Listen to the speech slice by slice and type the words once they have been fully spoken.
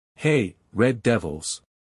Hey, Red Devils!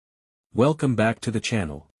 Welcome back to the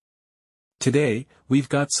channel. Today, we've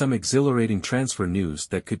got some exhilarating transfer news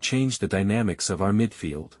that could change the dynamics of our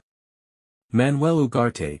midfield. Manuel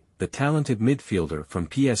Ugarte, the talented midfielder from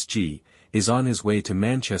PSG, is on his way to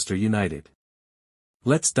Manchester United.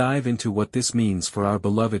 Let's dive into what this means for our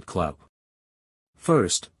beloved club.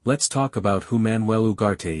 First, let's talk about who Manuel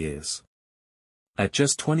Ugarte is. At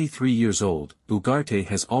just 23 years old, Ugarte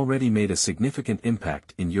has already made a significant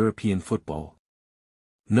impact in European football.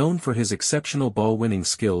 Known for his exceptional ball-winning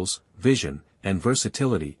skills, vision, and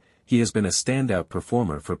versatility, he has been a standout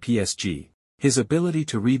performer for PSG. His ability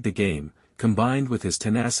to read the game, combined with his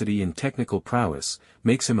tenacity and technical prowess,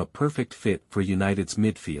 makes him a perfect fit for United's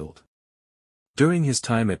midfield. During his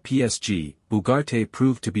time at PSG, Ugarte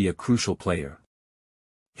proved to be a crucial player.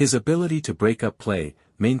 His ability to break up play,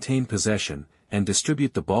 maintain possession, and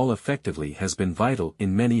distribute the ball effectively has been vital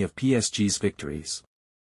in many of PSG's victories.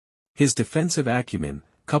 His defensive acumen,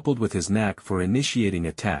 coupled with his knack for initiating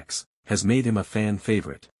attacks, has made him a fan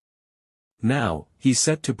favorite. Now, he's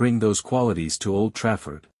set to bring those qualities to Old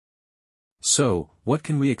Trafford. So, what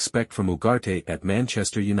can we expect from Ugarte at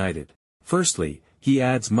Manchester United? Firstly, he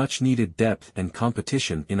adds much-needed depth and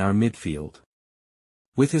competition in our midfield.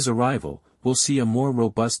 With his arrival, we'll see a more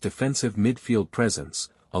robust defensive midfield presence,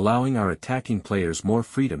 allowing our attacking players more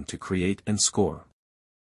freedom to create and score.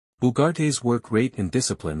 Ugarte's work rate and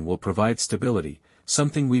discipline will provide stability,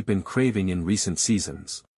 something we've been craving in recent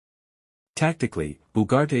seasons. Tactically,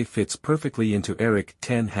 Ugarte fits perfectly into Erik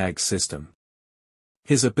ten Hag's system.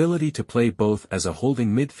 His ability to play both as a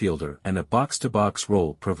holding midfielder and a box-to-box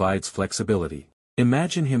role provides flexibility.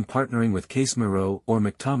 Imagine him partnering with Casemiro or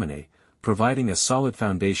McTominay, providing a solid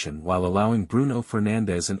foundation while allowing Bruno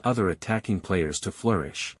Fernandes and other attacking players to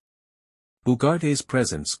flourish. Ugarte's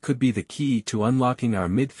presence could be the key to unlocking our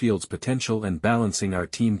midfield's potential and balancing our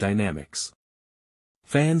team dynamics.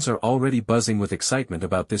 Fans are already buzzing with excitement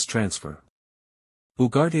about this transfer.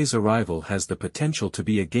 Ugarte's arrival has the potential to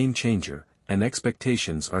be a game-changer, and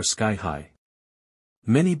expectations are sky-high.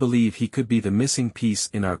 Many believe he could be the missing piece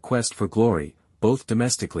in our quest for glory, both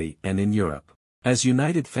domestically and in Europe. As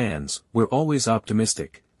United fans, we're always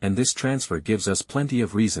optimistic, and this transfer gives us plenty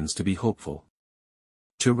of reasons to be hopeful.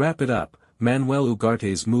 To wrap it up, Manuel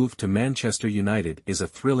Ugarte's move to Manchester United is a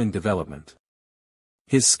thrilling development.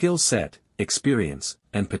 His skill set, experience,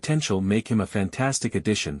 and potential make him a fantastic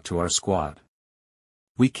addition to our squad.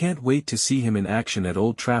 We can't wait to see him in action at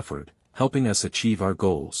Old Trafford, helping us achieve our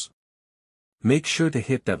goals. Make sure to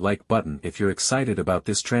hit that like button if you're excited about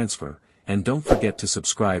this transfer, and don't forget to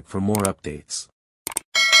subscribe for more updates.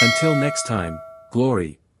 Until next time,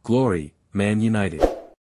 glory, glory, Man United.